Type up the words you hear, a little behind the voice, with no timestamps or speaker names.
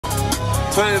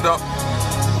Turn it up.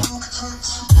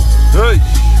 Hey.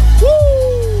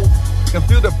 Woo! You can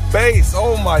feel the bass.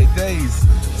 Oh my days.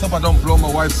 So if I don't blow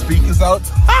my wife's speakers out.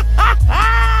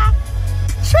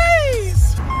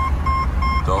 Jeez.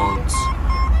 Don't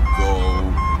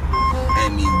go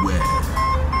anywhere.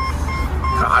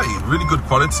 Hi, really good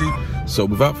quality. So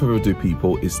without further ado,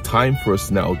 people, it's time for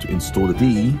us now to install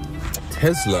the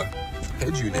Tesla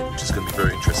head unit, which is going to be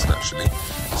very interesting actually.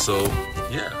 So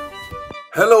yeah.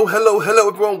 Hello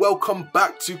everyone, welcome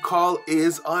back to Carl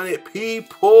is on it,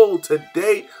 people.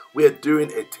 Today we are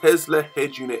doing a Tesla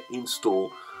head unit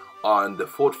install on the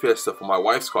Ford Fiesta for my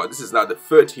wife's car. This is now the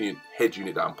 13th head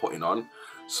unit that I'm putting on.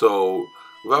 So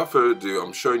without further ado,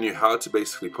 I'm showing you how to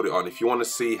basically put it on. If you want to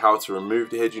see how to remove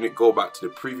the head unit, go back to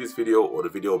the previous video or the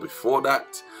video before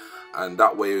that, and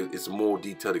that way it's a more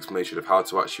detailed explanation of how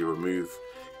to actually remove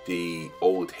the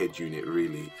old head unit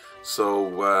really.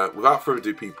 So without further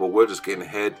ado, people, we're just getting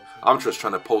ahead. I'm just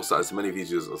trying to post out as many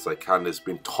videos as I can. There's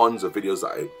been tons of videos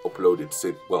that I uploaded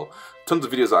since, well, tons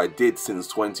of videos that I did since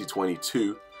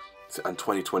 2022 and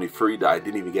 2023 that I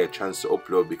didn't even get a chance to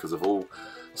upload because of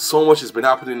so much has been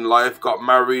happening in life. Got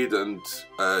married and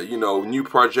you know, new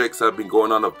projects have been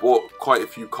going on. I've bought quite a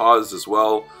few cars as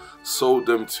well, sold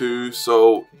them too.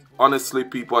 So honestly,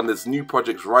 people, and there's new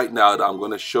projects right now that I'm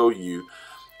going to show you,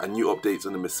 and new updates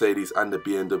on the Mercedes and the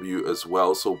BMW as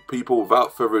well. So people,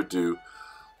 without further ado,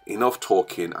 enough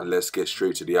talking and let's get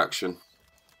straight to the action.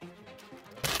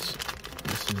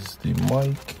 This is the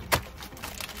mic,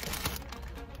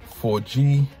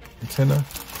 4G antenna,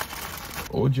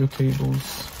 audio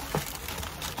cables,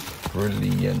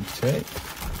 brilliant tech.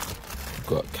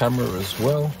 Got a camera as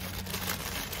well.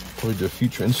 Probably do a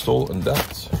future install on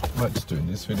that. Might just do it in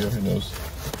this video, who knows.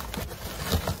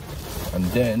 And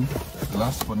then,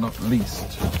 last but not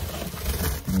least,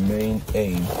 the main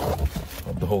aim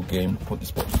of the whole game, put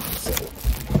this button itself.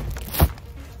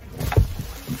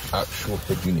 The actual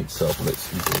head unit itself. Let's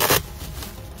see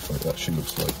what it actually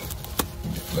looks like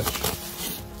in the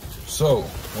flesh. So,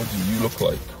 what do you look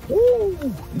like?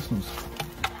 Woo! This looks,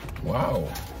 wow.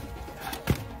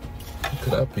 Look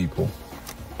at that, people.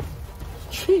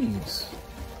 Jeez.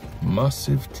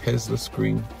 Massive Tesla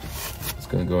screen.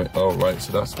 Gonna go in. Oh right,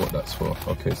 so that's what that's for.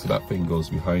 Okay, so that thing goes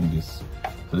behind this,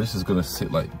 so this is gonna sit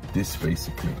like this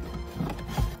basically.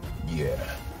 Yeah,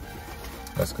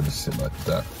 that's gonna sit like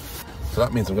that. So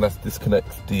that means I'm gonna have to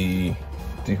disconnect the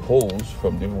holes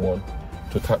from the other one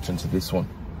to attach into this one,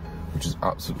 which is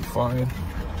absolutely fine.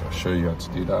 I'll show you how to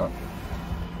do that.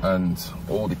 And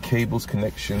all the cables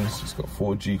connections, it's got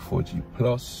 4G, 4G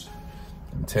plus,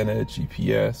 antenna,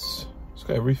 GPS, it's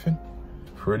got everything,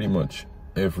 pretty much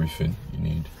everything you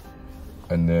need.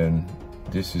 And then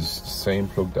this is the same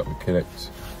plug that we connect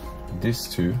this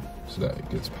to so that it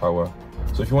gets power.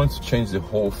 So if you wanted to change the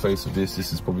whole face of this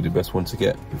is probably the best one to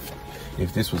get.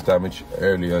 If this was damaged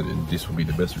earlier, then this would be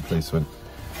the best replacement.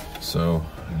 So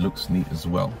it looks neat as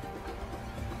well,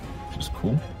 which is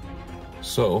cool.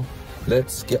 So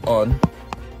let's get on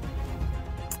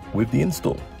with the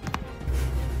install.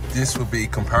 This will be a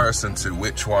comparison to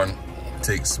which one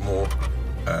takes more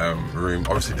room.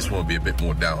 Obviously this one will be a bit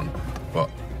more down, but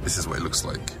this is what it looks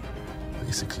like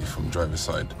basically from driver's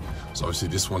side. So obviously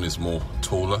this one is more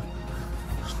taller,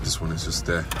 this one is just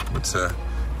there, but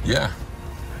yeah,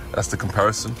 that's the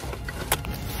comparison.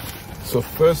 So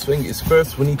first thing is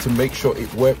first, we need to make sure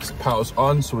it works, powers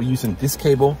on. So we're using this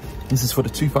cable. This is for the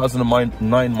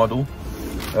 2009 model.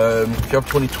 If you have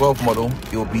 2012 model,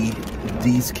 it will be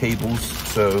these cables.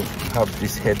 So have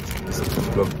this head, this is the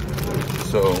plug.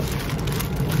 So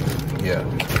yeah,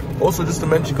 also just to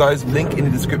mention, guys, link in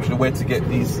the description where to get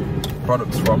these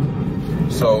products from.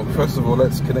 So first of all,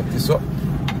 let's connect this up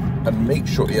and make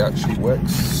sure it actually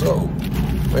works. So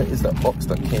where is that box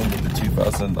that came with the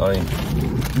 2009?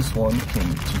 This one came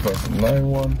with the 2009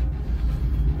 one.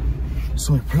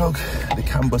 So we plug the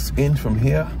CAN bus in from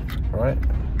here, right?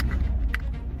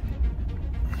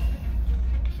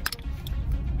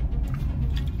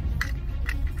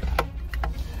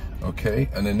 Okay,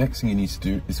 and the next thing you need to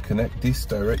do is connect this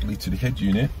directly to the head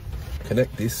unit.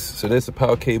 Connect this, so there's the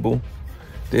power cable,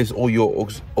 there's all your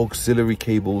auxiliary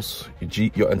cables,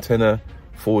 your antenna,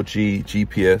 4G,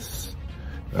 GPS,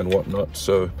 and whatnot.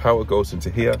 So power goes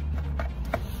into here,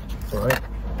 all right?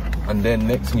 And then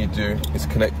next thing you do is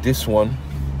connect this one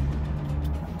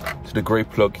to the grey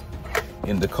plug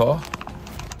in the car.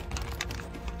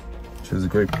 So there's a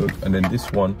grey plug, and then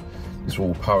this one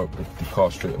will power up the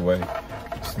car straight away.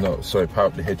 No, sorry, power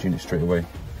up the head unit straight away.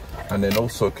 And then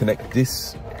also connect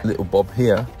this little bob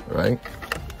here, right?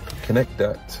 Connect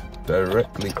that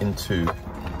directly into,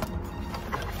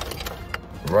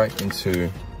 right into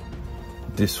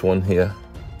this one here.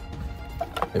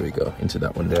 There we go, into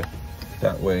that one there.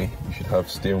 That way you should have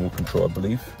steering wheel control, I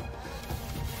believe.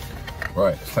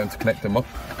 Right, it's time to connect them up.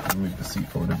 Move the seat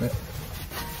forward a bit.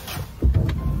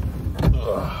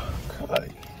 Okay.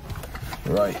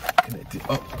 Right, connect it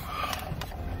up.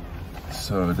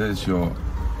 So there's your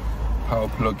power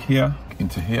plug here,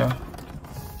 into here.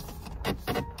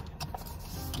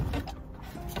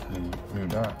 And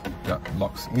move that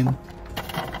locks in.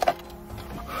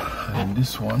 And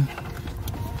this one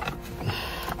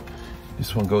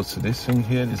goes to this thing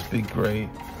here, this big grey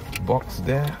box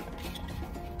there.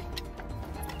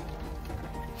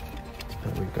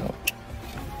 There we go.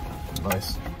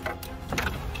 Nice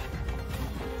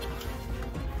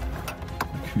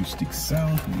acoustic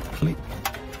sound when you click,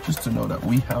 just to know that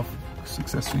we have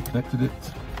successfully connected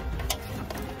it.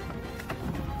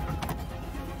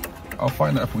 I'll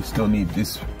find out if we still need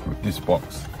this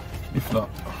box. If not,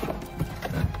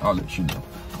 then I'll let you know.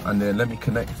 And then let me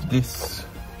connect this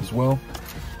as well.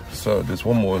 So there's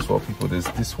one more as well, people. There's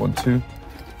this one too.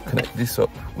 Connect this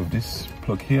up with this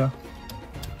plug here.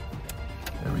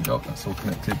 There we go, that's all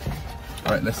connected.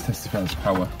 All right, let's test the fan's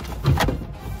power.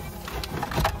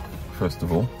 First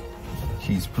of all,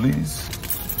 keys please.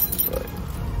 Right.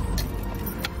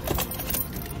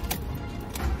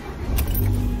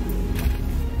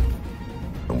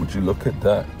 And would you look at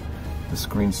that? The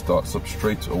screen starts up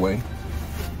straight away.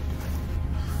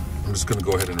 I'm just gonna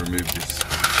go ahead and remove this.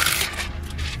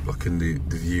 Look in the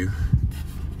view.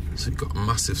 So you've got a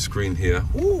massive screen here.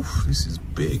 Ooh, this is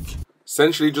big.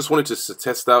 Essentially, just wanted to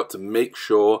test out to make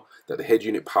sure that the head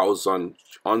unit powers on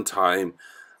time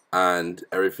and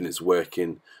everything is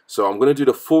working. So I'm going to do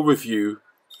the full review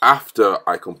after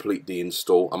I complete the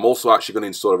install. I'm also actually going to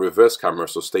install a reverse camera,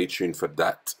 so stay tuned for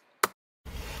that.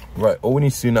 Right, all we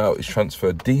need to do now is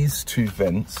transfer these two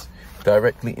vents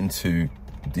directly into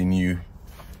the new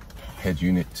head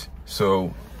unit.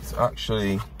 So it's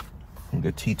actually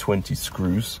the T20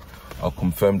 screws. I'll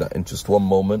confirm that in just one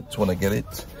moment when I get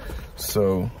it.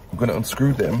 So I'm going to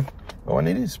unscrew them. Oh, and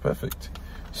it is perfect.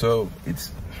 So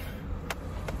it's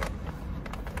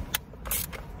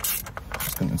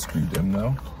just going to unscrew them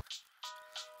now.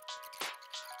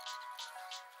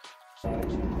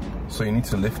 So you need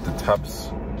to lift the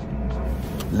tabs.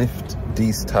 Lift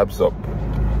these tabs up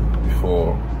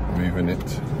before moving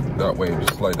it. That way,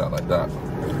 just slide out like that.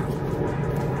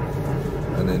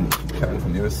 And then you can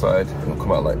from the other side, it'll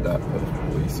come out like that,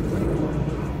 basically.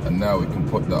 And now we can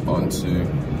put that onto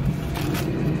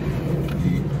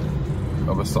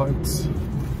the other sides.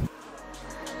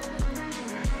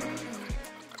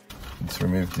 Let's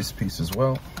remove this piece as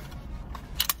well.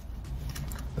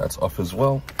 That's off as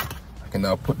well. I can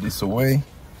now put this away,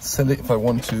 sell it if I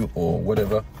want to, or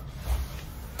whatever.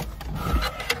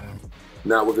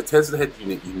 Now with the Tesla head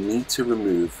unit, you need to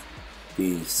remove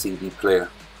the CD player.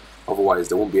 Otherwise,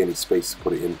 there won't be any space to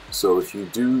put it in. So if you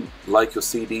do like your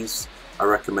CDs, I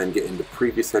recommend getting the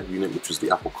previous head unit, which was the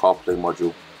Apple CarPlay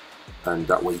module, and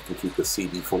that way you can keep the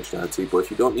CD functionality. But if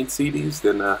you don't need CDs,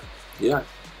 then yeah,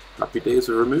 happy days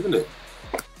of removing it.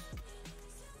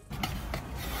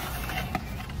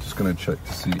 Just gonna check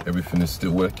to see everything is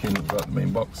still working without the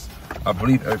main box. I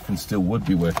believe everything still would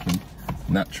be working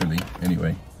naturally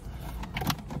anyway.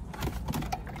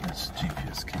 That's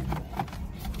GPS cable.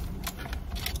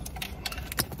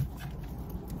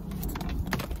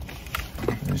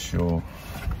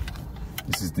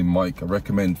 This is the mic. I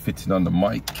recommend fitting on the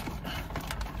mic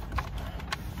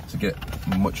to get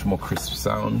much more crisp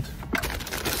sound.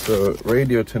 So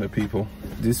radio tuner people,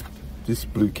 this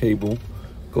blue cable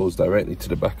goes directly to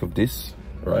the back of this,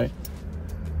 right?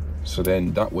 So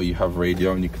then that way you have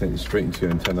radio and you connect it straight into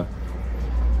your antenna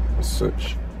as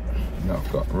such. Now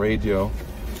I've got radio.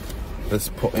 Let's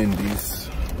put in these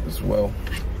as well.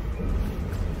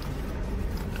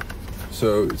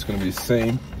 So it's going to be the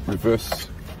same reverse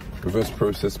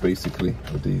process basically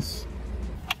with these.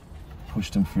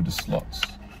 Push them through the slots.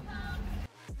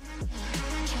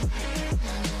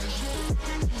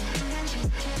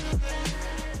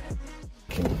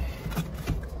 Okay.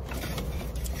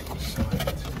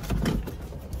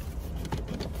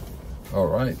 All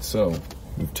right, so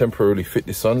we've temporarily fit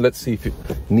this on. Let's see if it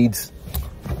needs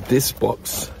this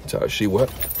box to actually work.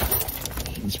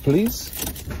 Please.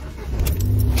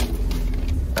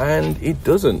 And it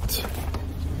doesn't.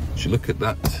 If you look at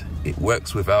that, it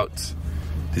works without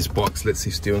this box. Let's see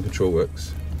if steering control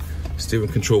works. Steering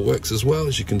control works as well,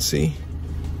 as you can see.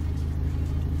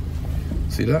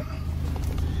 See that?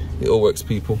 It all works,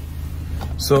 people.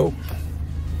 So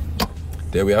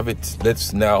there we have it.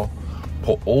 Let's now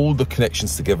put all the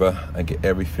connections together and get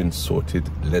everything sorted.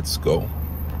 Let's go.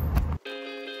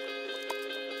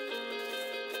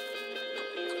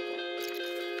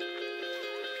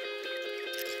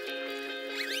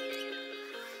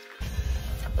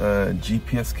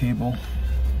 GPS cable.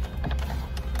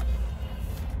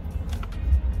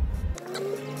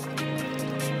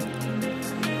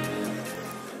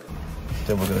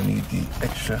 Then we're gonna need the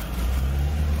extra.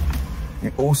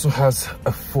 It also has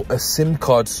a SIM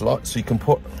card slot, so you can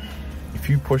put, if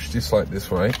you push this like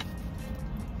this, right?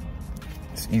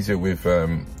 It's easier with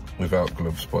without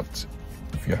gloves, but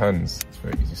with your hands, it's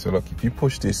very easy. So look, if you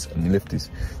push this and you lift this,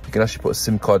 you can actually put a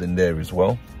SIM card in there as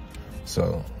well.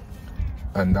 So,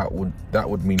 and that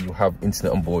would mean you have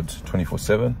internet on board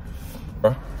 24/7.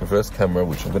 Reverse camera,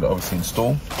 which I'm gonna obviously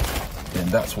install. Then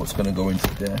that's what's gonna go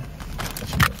into there.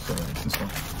 Actually, no, sorry, it's this one.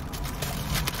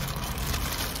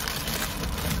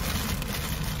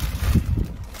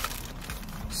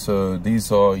 So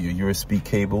these are your USB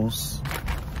cables.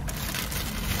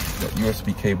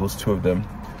 USB cables, 2 of them.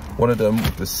 One of them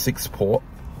with the 6-port.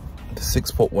 The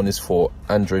 6-port one is for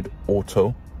Android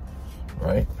Auto,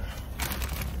 right?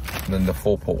 And then the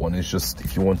 4-port one is just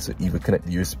if you want to either connect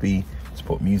the USB to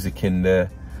put music in there.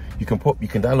 You can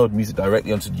download music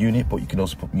directly onto the unit, but you can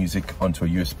also put music onto a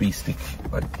USB stick.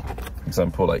 Like, for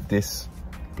example, like this.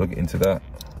 Plug it into that.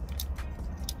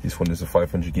 This one is a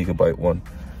 500 gigabyte one,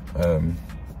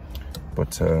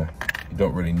 but you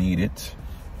don't really need it.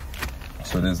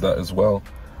 So there's that as well.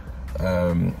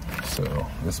 So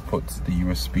let's put the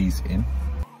USBs in.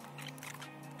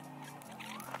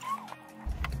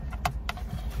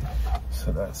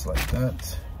 So that's like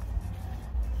that.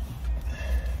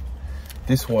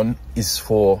 This one is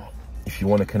for if you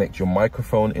want to connect your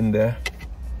microphone in there.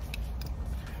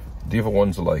 The other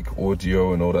ones are like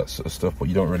audio and all that sort of stuff, but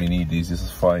you don't really need these. This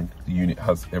is fine. The unit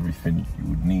has everything you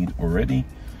would need already.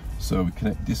 So we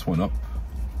connect this one up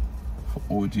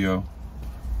for audio.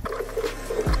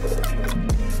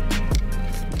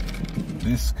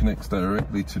 This connects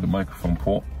directly to the microphone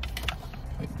port,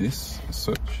 like this, as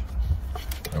such.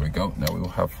 There we go. Now we will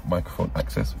have microphone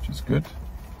access, which is good.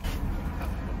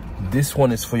 This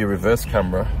one is for your reverse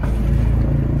camera.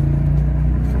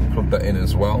 You can plug that in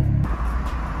as well.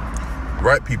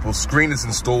 Right, people, screen is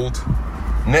installed.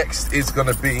 Next is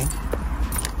gonna be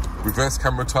reverse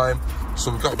camera time.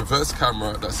 So we've got a reverse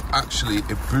camera that's actually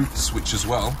a boot switch as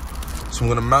well. So I'm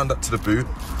gonna mount that to the boot.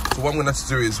 So what I'm gonna have to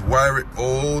do is wire it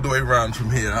all the way around from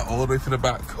here, all the way to the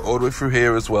back, all the way through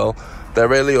here as well,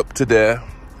 directly up to there,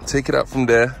 take it out from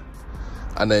there,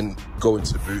 and then go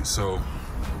into the boot. So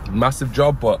massive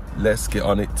job, but let's get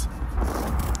on it.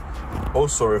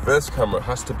 Also, reverse camera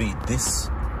has to be this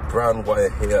brown wire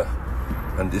here,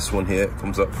 and this one here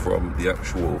comes up from the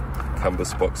actual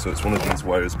canvas box. So it's one of these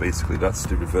wires basically. That's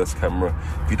the reverse camera.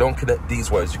 If you don't connect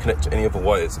these wires, you connect to any other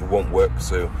wires, it won't work.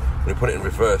 So when you put it in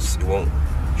reverse, it won't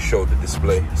show the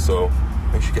display. So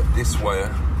make sure you get this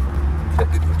wire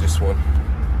connected with this one,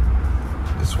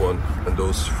 and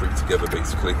those 3 together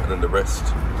basically, and then the rest,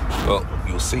 well,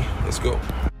 you'll see. Let's go.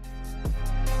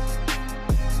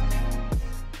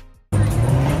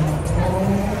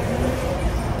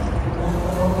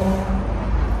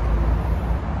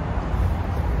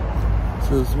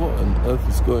 So what on earth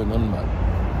is going on, man?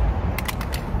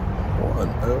 What on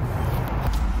earth?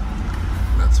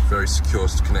 That's a very secure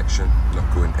connection,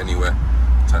 not going anywhere.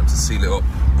 Time to seal it up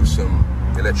with some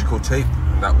electrical tape.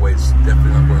 That way it's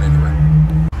definitely not going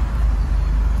anywhere.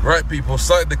 Right, people,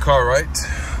 started the car, right?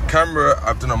 Camera,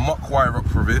 I've done a mock wire up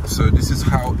for it. So this is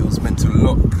how it was meant to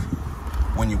look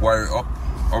when you wire it up.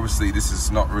 Obviously this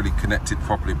is not really connected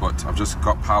properly, but I've just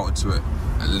got power to it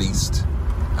at least.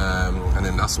 And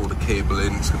then that's all the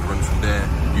cabling. It's going to run from there.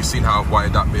 You've seen how I've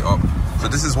wired that bit up. So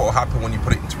this is what will happen when you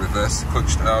put it into reverse.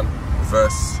 Clutch down,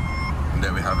 reverse, and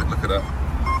there we have it. Look at that.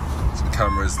 So the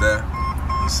camera is there.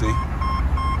 You see?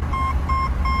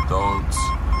 Don't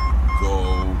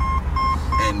go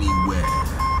anywhere.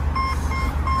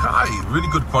 Hi, really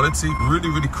good quality.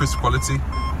 Really crisp quality.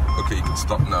 Okay, you can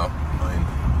stop now.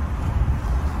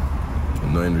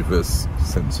 9 reverse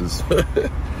sensors.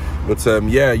 But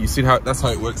yeah, you see how that's how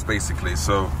it works basically.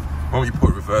 So when you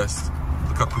put reverse,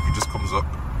 look how quick it just comes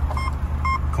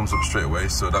up straight away.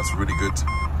 So that's really good,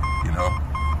 you know.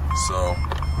 So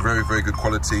very good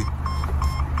quality.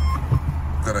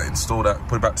 Gonna install that,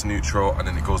 put it back to neutral, and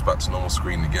then it goes back to normal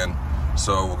screen again.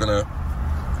 So we're gonna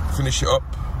finish it up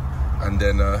and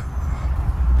then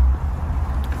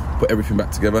put everything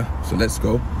back together. So let's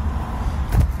go.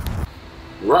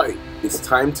 Right, it's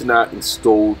time to now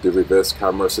install the reverse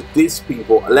camera. So this,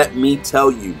 people, let me tell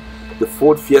you, the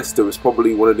Ford Fiesta is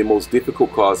probably one of the most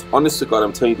difficult cars. Honest to God,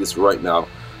 I'm telling you this right now.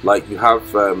 Like, you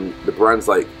have the brands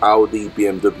like Audi,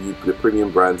 BMW, the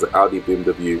premium brands like Audi,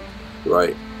 BMW,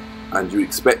 right? And you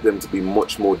expect them to be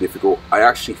much more difficult. I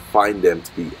actually find them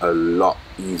to be a lot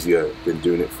easier than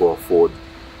doing it for a Ford.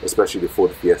 especially the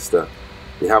Ford Fiesta.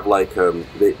 They have like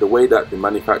the way that the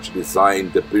manufacturer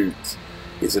designed the boot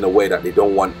is in a way that they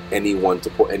don't want anyone to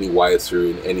put any wires through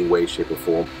in any way, shape or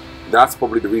form. That's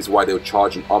probably the reason why they'll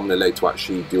charge an arm and a leg to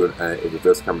actually do a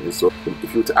reverse camera install.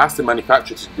 If you were to ask the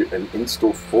manufacturer to do an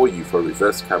install for you for a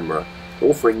reverse camera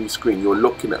or for a new screen, you're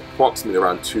looking at approximately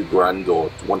around $2,000 or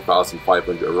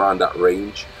 1,500, around that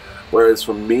range. Whereas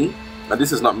for me, and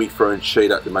this is not me throwing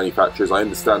shade at the manufacturers, I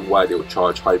understand why they will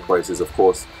charge high prices. Of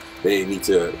course, they need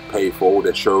to pay for all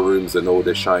their showrooms and all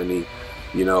their shiny,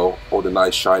 you know, all the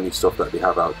nice shiny stuff that they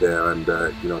have out there, and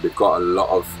you know, they've got a lot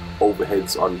of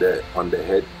overheads on their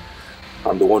head.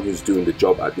 I'm the one who's doing the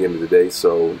job at the end of the day,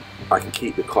 so I can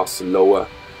keep the costs lower.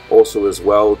 Also as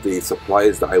well, the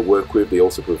suppliers that I work with, they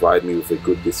also provide me with a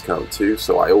good discount too,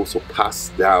 so I also pass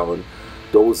down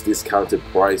those discounted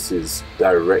prices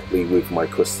directly with my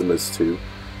customers too.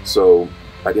 So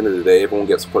at the end of the day, everyone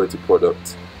gets quality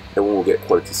product, everyone will get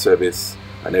quality service,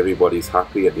 and everybody's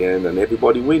happy at the end, and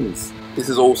everybody wins. This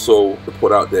is also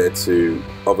put out there to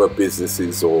other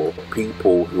businesses or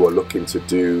people who are looking to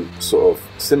do sort of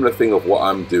similar thing of what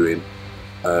I'm doing.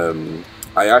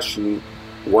 I actually,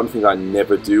 one thing I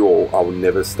never do or I will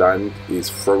never stand is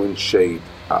throwing shade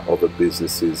at other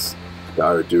businesses that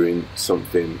are doing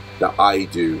something that I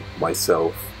do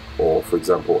myself, or for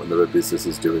example another business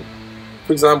is doing.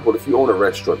 For example, if you own a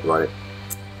restaurant, right?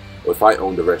 Or if I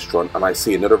owned a restaurant and I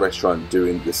see another restaurant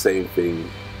doing the same thing,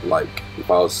 like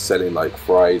if I was selling like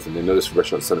fries and another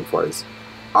restaurant selling fries,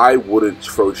 I wouldn't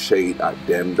throw shade at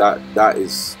them. That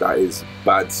is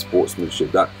bad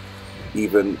sportsmanship. That,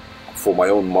 even for my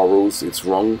own morals, it's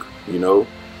wrong, you know.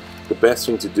 The best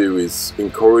thing to do is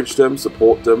encourage them,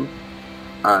 support them,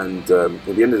 and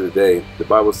at the end of the day, the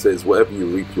Bible says whatever you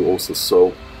reap you also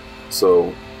sow.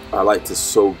 So I like to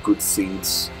sow good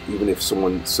seeds, even if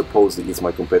someone supposedly is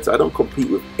my competitor. I don't compete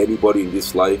with anybody in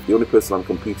this life. The only person I'm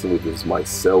competing with is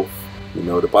myself. You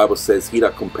know, the Bible says he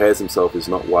that compares himself is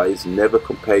not wise. Never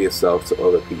compare yourself to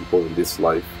other people in this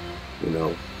life. You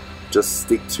know, just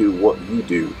stick to what you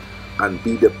do and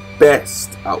be the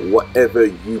best at whatever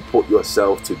you put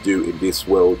yourself to do in this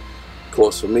world. Of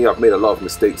course, for me, I've made a lot of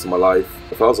mistakes in my life.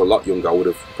 If I was a lot younger, I would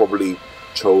have probably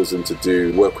chosen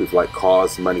to work with like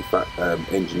cars,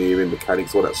 engineering,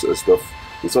 mechanics, all that sort of stuff.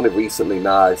 It's only recently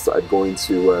now I started going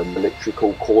to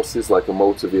electrical courses, like a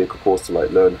motor vehicle course, to like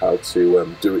learn how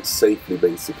to do it safely,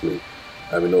 basically,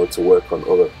 in order to work on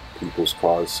other people's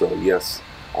cars. So yes,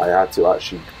 I had to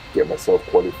actually get myself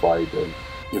qualified. And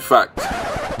in fact,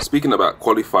 speaking about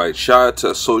qualified, shout out to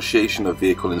Association of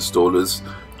Vehicle Installers.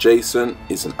 Jason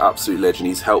is an absolute legend.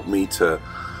 He's helped me to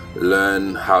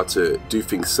learn how to do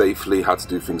things safely, how to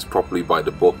do things properly by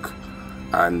the book,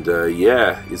 and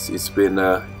yeah, it's been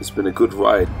a good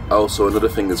ride. Also, another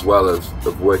thing as well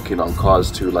of working on cars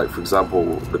too, like for example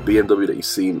the BMW that you've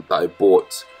seen that I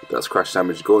bought that's crash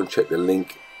damaged, go and check the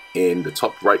link in the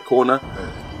top right corner.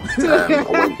 I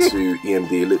went to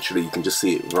EMD, literally you can just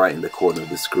see it right in the corner of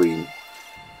the screen.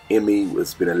 Imi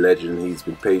has been a legend. He's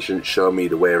been patient, showing me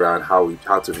the way around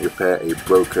how to repair a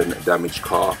broken, damaged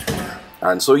car.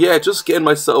 And so yeah, just getting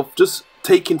myself, just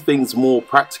taking things more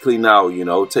practically now, you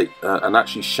know, and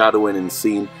actually shadowing and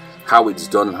seeing how it's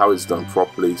done and how it's done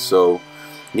properly. So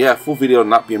yeah, full video on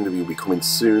that BMW will be coming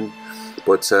soon.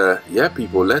 But yeah,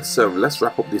 people, let's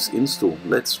wrap up this install.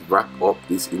 Let's wrap up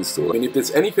this install. I mean, if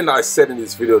there's anything that I said in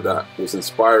this video that was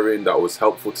inspiring, that was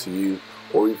helpful to you,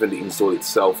 or even the install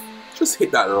itself, just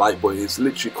hit that like button. It's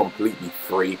literally completely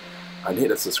free. And hit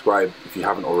that subscribe if you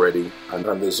haven't already. And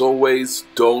as always,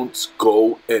 don't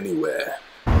go anywhere.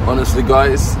 Honestly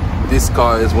guys, this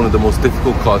car is one of the most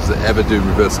difficult cars to ever do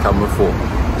reverse camera for.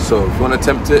 So if you want to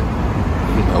attempt it,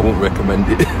 I won't recommend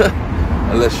it.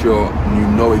 Unless you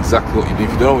know exactly what you do.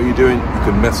 If you don't know what you're doing, you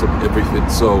can mess up everything.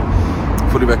 So I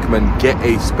fully recommend get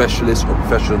a specialist or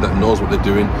professional that knows what they're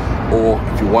doing. Or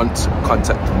if you want,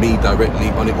 contact me directly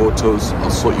on the autos.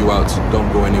 I'll sort you out.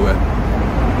 Don't go anywhere.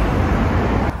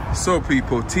 So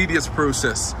people, tedious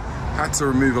process. Had to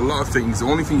remove a lot of things. The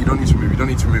only thing you don't need to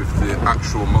remove, the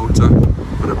actual motor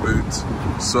for the boot.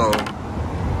 So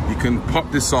you can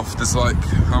pop this off. There's like,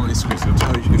 how many screws?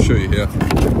 I'll show you here.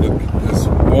 Look, there's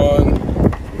 1,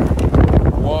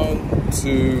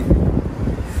 2,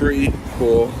 3,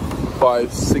 4,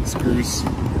 5, 6 screws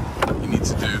that you need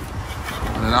to do.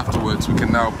 And then afterwards we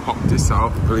can now pop this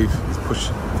out. I believe it's push.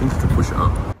 I think you can push it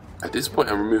out. At this point,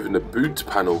 I'm removing the boot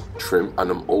panel trim, and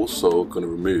I'm also going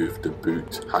to remove the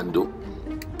boot handle.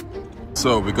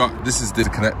 So we got, this is the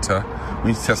connector. We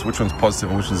need to test which one's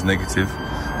positive and which one's negative.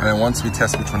 And then once we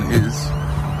test which one it is,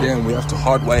 then we have to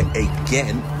hardwire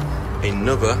again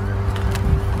another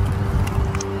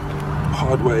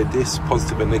hardwire this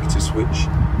positive and negative switch,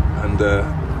 and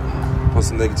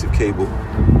positive and negative cable,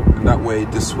 and that way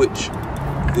the switch,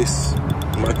 this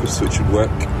micro switch would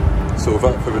work. So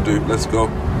without further ado, let's go.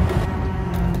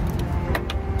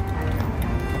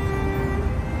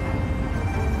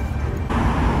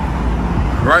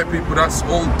 Right people, that's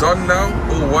all done now,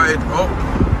 all wired up.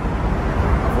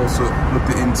 I've also looked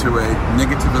it into a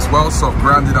negative as well, so I've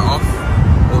grounded it off.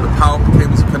 All the power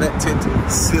cables are connected,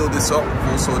 sealed this up,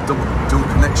 also a dual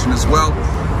connection as well,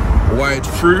 wired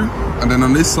through. And then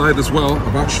on this side as well,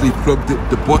 I've actually plugged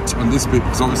the butt on this bit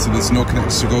because obviously there's no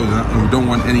connection to go to that and we don't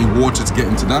want any water to get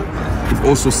into that. We've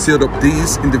also sealed up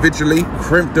these individually,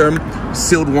 crimped them,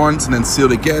 sealed once and then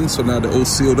sealed again, so now they're all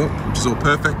sealed up, which is all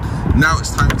perfect. Now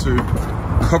it's time to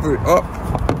cover it up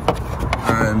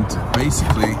and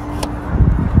basically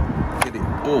get it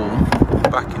all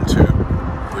back into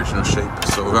original shape.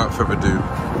 So without further ado,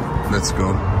 let's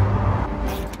go.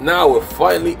 Now we're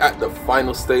finally at the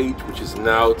final stage, which is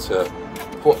now to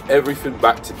put everything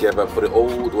back together, put it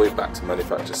all the way back to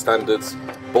manufacturer standards,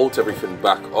 bolt everything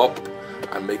back up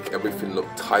and make everything look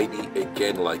tidy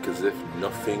again, like as if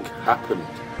nothing happened.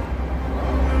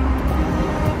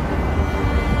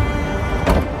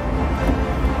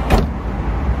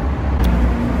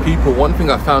 People, one thing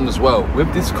I found as well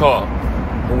with this car,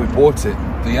 when we bought it,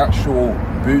 the actual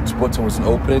boot button wasn't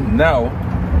opening. Now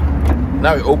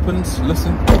it opens.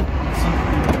 Listen,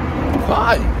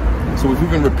 hi. So we've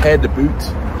even repaired the boot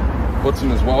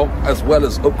button as well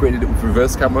as upgraded it with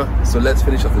reverse camera. So let's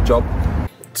finish off the job.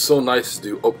 It's so nice to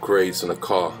do upgrades on a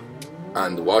car,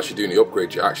 and whilst you're doing the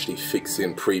upgrade, you're actually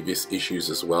fixing previous issues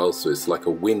as well. So it's like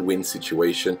a win-win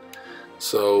situation.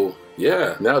 So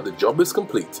yeah, now the job is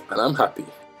complete and I'm happy.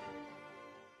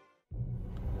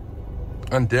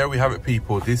 And there we have it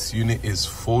people, this unit is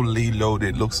fully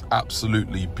loaded, looks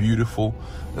absolutely beautiful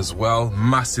as well,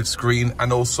 massive screen,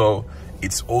 and also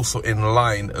it's also in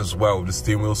line as well with the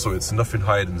steering wheel, so it's nothing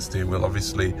higher than the steering wheel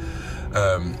obviously.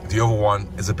 The other one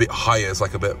is a bit higher, it's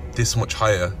like a bit this much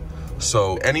higher,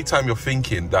 so anytime you're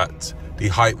thinking that the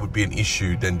height would be an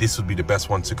issue, then this would be the best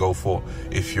one to go for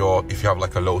if you have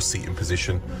like a low seating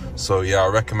position. So yeah, I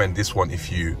recommend this one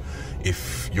if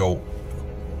you're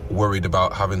worried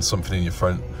about having something in your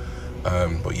front.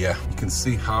 But yeah, you can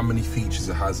see how many features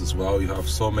it has as well. You have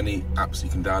so many apps you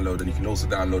can download, and you can also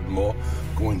download more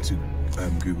going to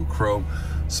Google Chrome.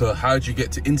 So how do you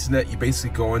get to internet? You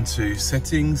basically go onto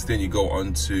settings, then you go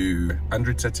onto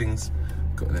Android settings,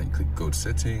 then click go to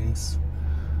settings.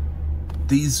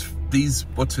 These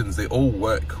buttons, they all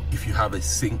work if you have a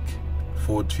sync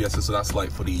Ford Fiesta, so that's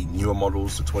like for the newer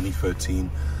models, the 2013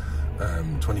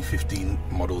 2015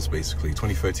 models, basically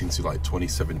 2013 to like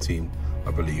 2017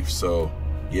 I believe. So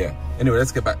yeah, anyway,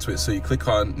 let's get back to it. So you click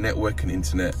on network and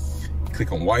internet, you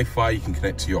click on Wi-Fi, you can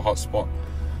connect to your hotspot,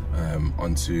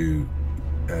 to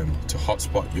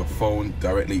hotspot your phone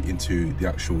directly into the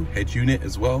actual head unit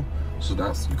as well. So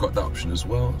you've got that option as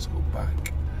well. Let's go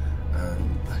back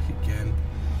and back again.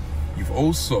 You've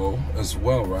also as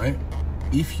well, right,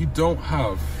 if you don't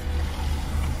have,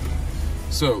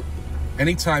 so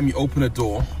anytime you open a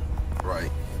door,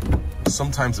 right,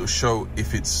 sometimes it'll show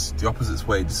if it's the opposite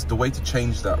way. This is the way to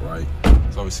change that, right?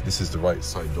 So obviously this is the right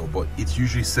side door, but it's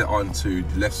usually set on to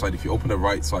the left side. If you open the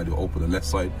right side, it'll open the left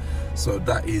side. So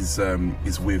that is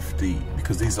with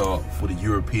because these are for the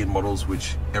European models,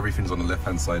 which everything's on the left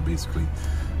hand side basically,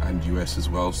 and US as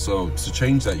well. So to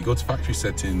change that, you go to factory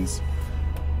settings,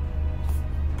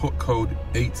 put code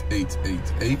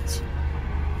 8888.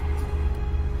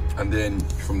 And then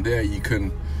from there you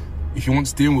can, if you want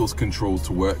steering wheel's control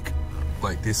to work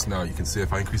like this, now you can see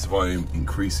if I increase the volume,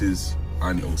 increases,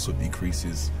 and it also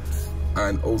decreases.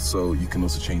 And also you can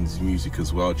also change the music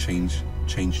as well, change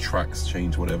tracks,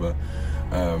 change whatever.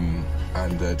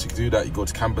 To do that, you go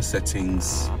to camber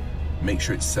settings, make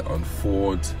sure it's set on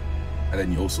Ford, and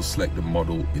then you also select the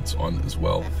model it's on as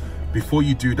well. Before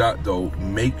you do that though,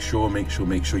 make sure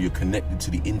you're connected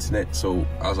to the internet. So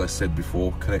as I said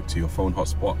before, connect to your phone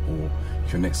hotspot, or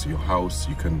if you're next to your house,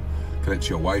 you can connect to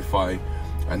your Wi-Fi,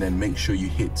 and then make sure you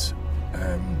hit,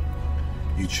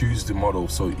 you choose the model.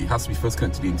 So it has to be first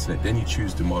connected to the internet, then you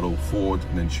choose the model Ford,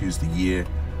 and then choose the year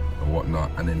or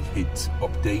whatnot, and then hit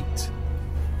update.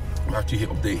 After you hit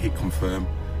update, hit confirm,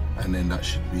 and then that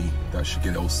should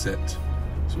get it all set.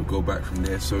 So we'll go back from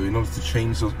there. So in order to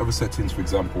change those other settings, for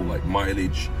example, like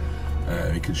mileage,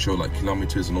 it could show like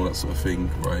kilometers and all that sort of thing,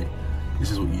 right?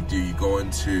 This is what you do. You go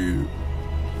into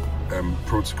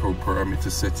protocol parameter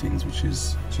settings, which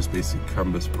is just basic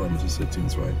canvas parameter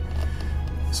settings, right?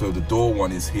 So the door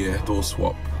one is here, door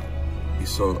swap.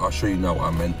 So I'll show you now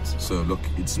what I meant. So look,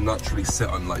 it's naturally set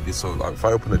on like this. So like if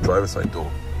I open the driver's side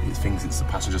door, it thinks it's the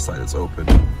passenger side that's open.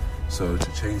 So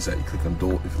to change that, you click on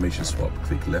door information swap,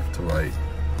 click left to right,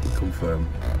 confirm.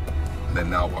 And then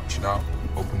now watch now,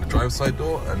 open the driver's side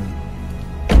door,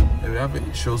 and there we have it.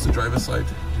 It shows the driver's side,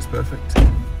 which is perfect.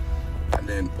 And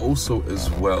then also as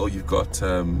well, you've got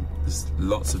there's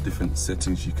lots of different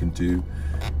settings you can do,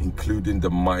 including the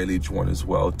mileage one as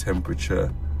well,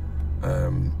 temperature.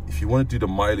 If you want to do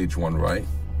the mileage one, right,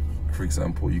 for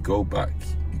example, you go back,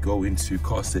 you go into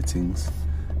car settings,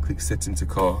 click set into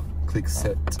car, click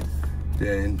set,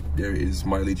 then there is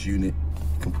mileage unit.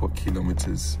 You can put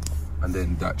kilometers, and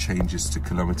then that changes to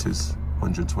kilometers,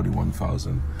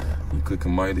 121,000. You click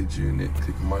on mileage unit,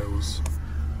 click miles,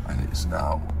 and it's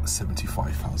now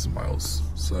 75,000 miles.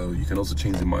 So you can also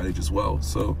change the mileage as well.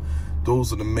 So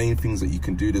those are the main things that you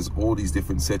can do. There's all these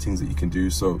different settings that you can do.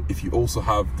 So if you also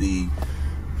have the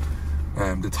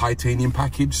titanium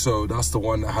package, so that's the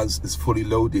one that is fully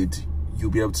loaded,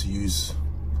 you'll be able to use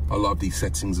a lot of these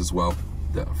settings as well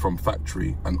from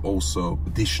factory, and also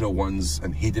additional ones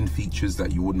and hidden features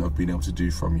that you wouldn't have been able to do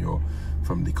from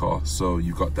the car. So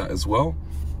you got that as well.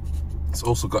 It's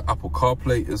also got Apple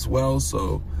CarPlay as well.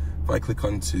 So if I click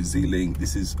onto Z-Link,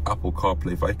 this is Apple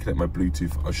CarPlay. If I connect my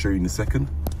Bluetooth, I'll show you in a second.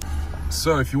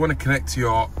 So if you want to connect to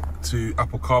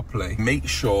Apple CarPlay, make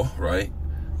sure, right,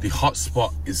 the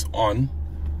hotspot is on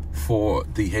for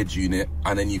the head unit,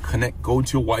 and then you go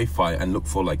to your Wi-Fi and look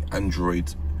for like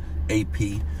Android AP,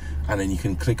 and then you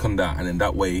can click on that, and then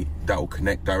that way that will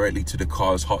connect directly to the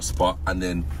car's hotspot, and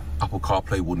then Apple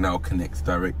CarPlay will now connect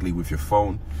directly with your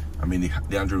phone. I mean,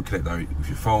 the Android will connect directly with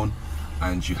your phone,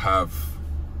 and you have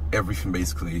everything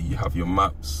basically. You have your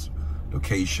maps,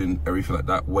 location, everything like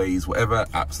that, Waze, whatever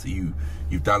apps that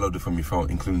you've downloaded from your phone,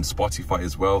 including Spotify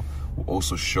as well, will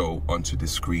also show onto the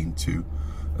screen too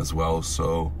as well.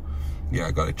 So yeah,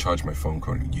 I gotta charge my phone,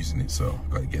 currently using it, so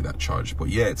I gotta get that charged. But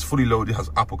yeah, it's fully loaded, it has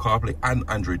Apple CarPlay and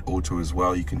Android Auto as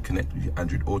well. You can connect with your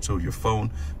Android Auto, your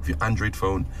phone, with your Android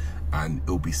phone, and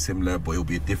it'll be similar, but it'll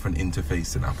be a different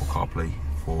interface than Apple CarPlay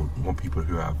for people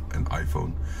who have an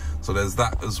iPhone. So there's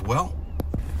that as well.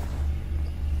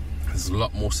 There's a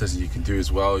lot more settings you can do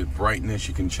as well. Brightness,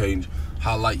 you can change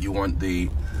how light you want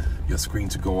your screen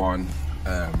to go on.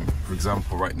 For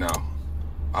example, right now,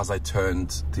 as I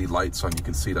turned the lights on, you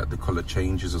can see that the color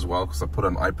changes as well, because I put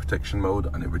on eye protection mode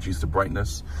and it reduced the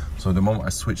brightness. So the moment I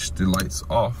switch the lights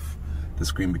off, the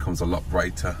screen becomes a lot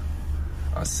brighter.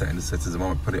 I set in the settings, the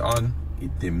moment I put it on,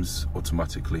 it dims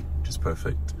automatically, which is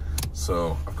perfect.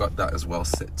 So I've got that as well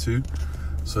set too.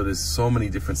 So there's so many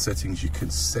different settings you can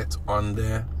set on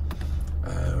there.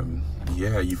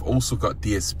 Yeah, you've also got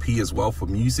DSP as well for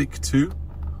music too,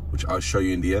 which I'll show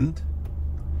you in the end.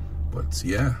 But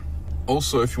yeah,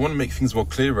 also if you want to make things more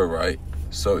clearer, right,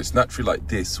 so it's naturally like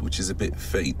this, which is a bit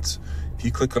faint. If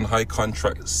you click on high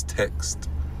contrast text,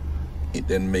 it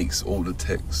then makes all the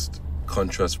text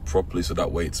contrast properly, so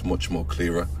that way it's much more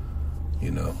clearer,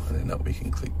 you know. And then that we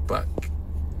can click back.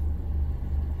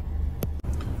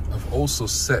 I've also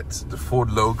set the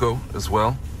Ford logo as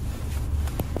well.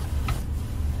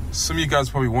 Some of you guys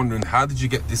are probably wondering, how did you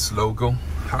get this logo?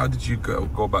 How did you go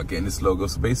about getting this logo?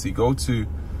 So basically you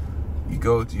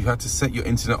had to set your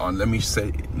internet on. Let me say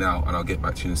it now and I'll get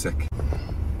back to you in a sec.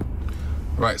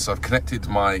 Right, so I've connected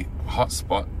my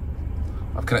hotspot.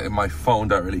 I've connected my phone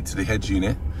directly to the head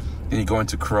unit. Then you go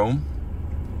into Chrome,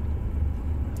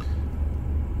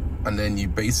 and then you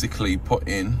basically put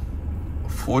in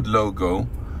Ford logo,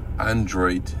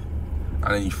 Android,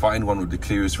 and then you find one with the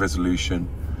clearest resolution,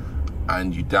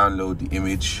 and you download the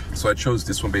image. So I chose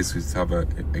this one basically to have a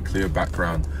clear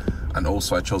background, and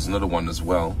also I chose another one as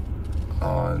well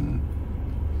on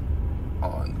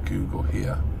Google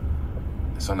here.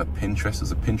 It's on a Pinterest.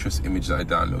 There's a Pinterest image that I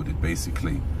downloaded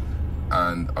basically,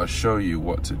 and I'll show you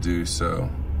what to do. So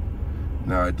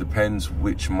now it depends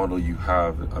which model you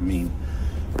have. I mean,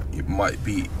 it might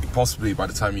be possibly by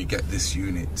the time you get this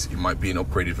unit, it might be an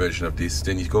upgraded version of this.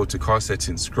 Then you go to car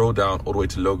settings, scroll down all the way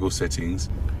to logo settings.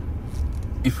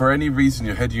 If for any reason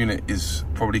your head unit is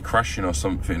probably crashing or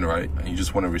something, right, and you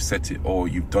just want to reset it, or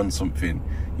you've done something,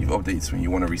 you've updated something, you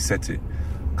want to reset it,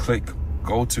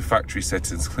 go to factory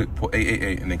settings, put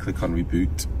 888 and then click on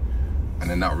reboot, and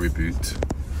then that'll reboot.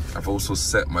 I've also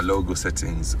set my logo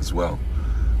settings as well,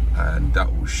 and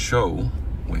that will show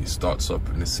when it starts up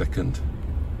in a second.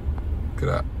 Look at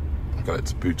that, I got it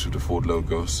to boot with the Ford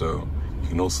logo, so you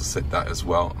can also set that as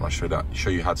well, and I'll show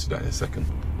you how to do that in a second.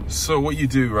 So what you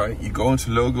do, right, you go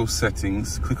into logo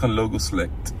settings, click on logo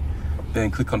select, then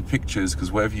click on pictures,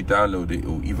 because wherever you download it, it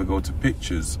will either go to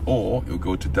pictures or it will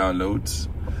go to downloads.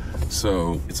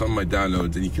 So it's on my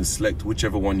downloads, and you can select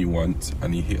whichever one you want,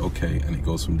 and you hit OK, and it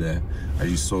goes from there. As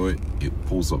you saw it, it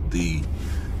pulls up the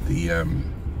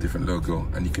different logo,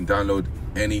 and you can download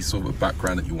any sort of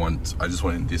background that you want. I just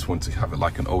wanted this one to have it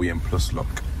like an OEM Plus look.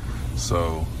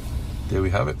 So there we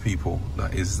have it, people.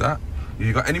 That is that. If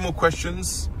you got any more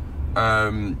questions,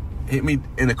 hit me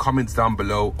in the comments down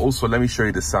below. Also, let me show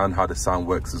you the sound, how the sound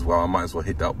works as well. I might as well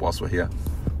hit that whilst we're here.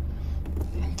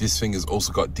 This thing has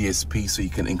also got DSP, so you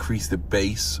can increase the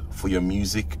bass for your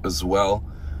music as well,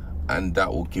 and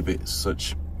that will give it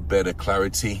such better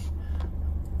clarity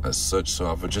as such.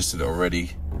 So I've adjusted it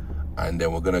already, and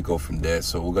then we're gonna go from there.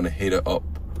 So we're gonna hit it up,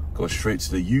 go straight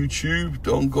to the YouTube,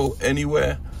 don't go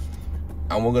anywhere,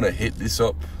 and we're gonna hit this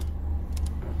up.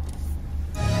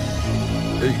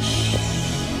 Eesh.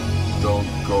 Don't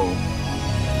go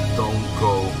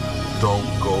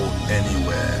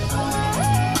anywhere.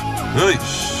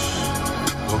 Eesh.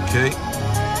 Okay.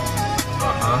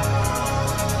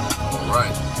 All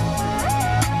right.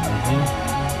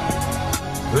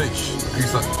 Eesh.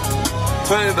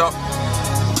 Turn it up.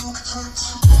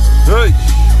 Eesh.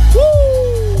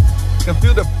 Woo! Can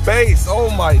feel the bass. Oh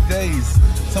my days.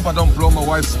 Hope I don't blow my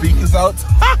wife's speakers out.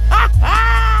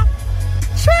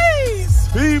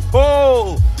 Jeez,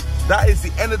 people. That is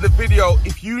the end of the video.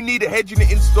 If you need a head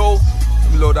unit install,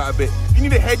 let me load that a bit. If you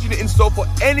need a head unit install for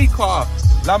any car,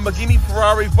 Lamborghini,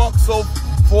 Ferrari, Vauxhall,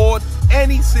 Ford,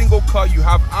 any single car you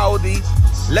have, Audi,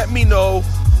 let me know.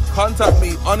 Contact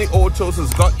me. Headunit Autos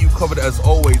has got you covered as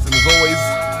always. And as always,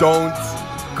 don't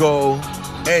go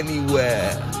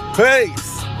anywhere.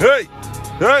 Peace. Hey,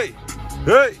 hey,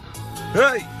 hey,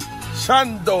 hey.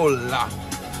 Shandola.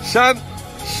 Shandola.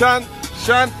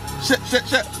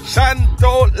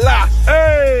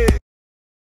 Hey.